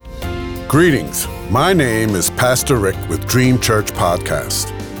Greetings. My name is Pastor Rick with Dream Church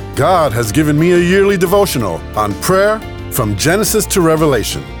Podcast. God has given me a yearly devotional on prayer from Genesis to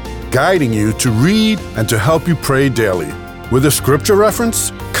Revelation, guiding you to read and to help you pray daily, with a scripture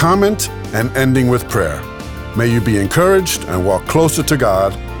reference, comment, and ending with prayer. May you be encouraged and walk closer to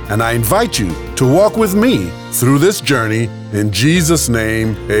God, and I invite you to walk with me through this journey. In Jesus'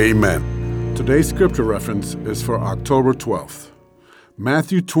 name, amen. Today's scripture reference is for October 12th.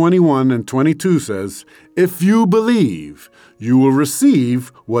 Matthew 21 and 22 says, "If you believe, you will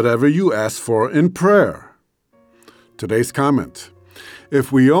receive whatever you ask for in prayer." Today's comment: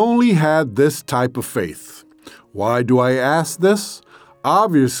 if we only had this type of faith. Why do I ask this?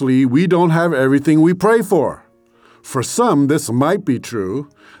 Obviously, we don't have everything we pray for. For some, this might be true.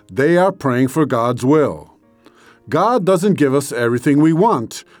 They are praying for God's will. God doesn't give us everything we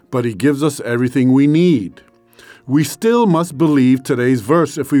want, but He gives us everything we need. We still must believe today's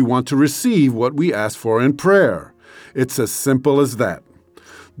verse if we want to receive what we ask for in prayer. It's as simple as that.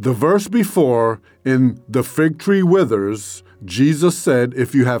 The verse before, in "the fig tree withers," Jesus said,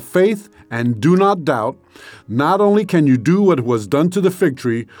 if you have faith and do not doubt, not only can you do what was done to the fig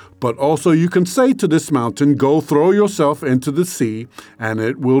tree, but also you can say to this mountain, "Go throw yourself into the sea," and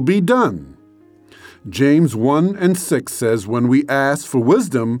it will be done. James 1 and 6 says when we ask for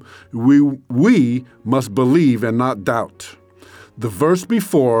wisdom, we must believe and not doubt. The verse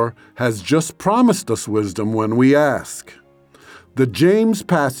before has just promised us wisdom when we ask. The James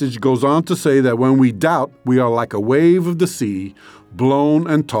passage goes on to say that when we doubt, we are like a wave of the sea, blown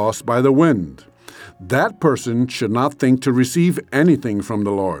and tossed by the wind. That person should not think to receive anything from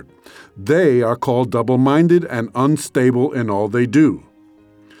the Lord. They are called double-minded and unstable in all they do.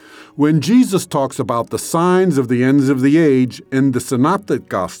 When Jesus talks about the signs of the ends of the age in the Synoptic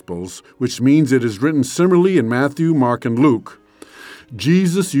Gospels, which means it is written similarly in Matthew, Mark, and Luke,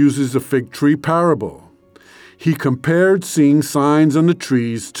 Jesus uses a fig tree parable. He compared seeing signs on the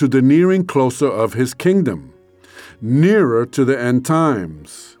trees to the nearing closer of His kingdom, nearer to the end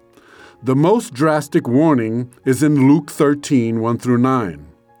times. The most drastic warning is in Luke 13, 1 through 9.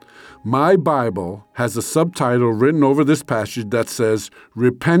 My Bible has a subtitle written over this passage that says,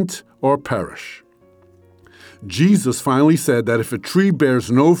 "Repent or perish." Jesus finally said that if a tree bears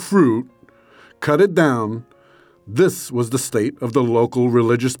no fruit, cut it down. This was the state of the local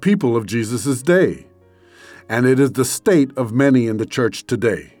religious people of Jesus' day, and it is the state of many in the church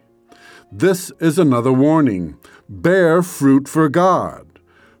today. This is another warning. Bear fruit for God.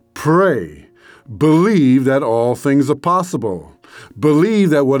 Pray. Believe that all things are possible. Believe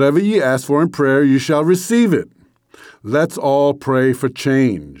that whatever ye ask for in prayer, you shall receive it. Let's all pray for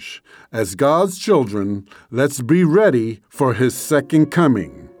change. As God's children, let's be ready for His second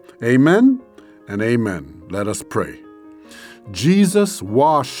coming. Amen and amen. Let us pray. Jesus,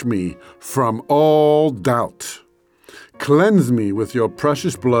 wash me from all doubt. Cleanse me with your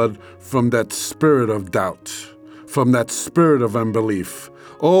precious blood from that spirit of doubt, from that spirit of unbelief.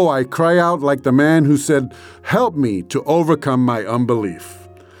 Oh, I cry out like the man who said, "Help me to overcome my unbelief."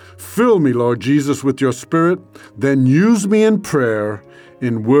 Fill me, Lord Jesus, with your Spirit, then use me in prayer,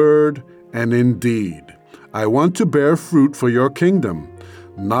 in word, and in deed. I want to bear fruit for your kingdom.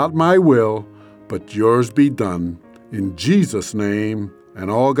 Not my will, but yours be done. In Jesus' name,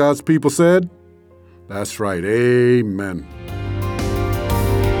 and all God's people said, that's right, amen.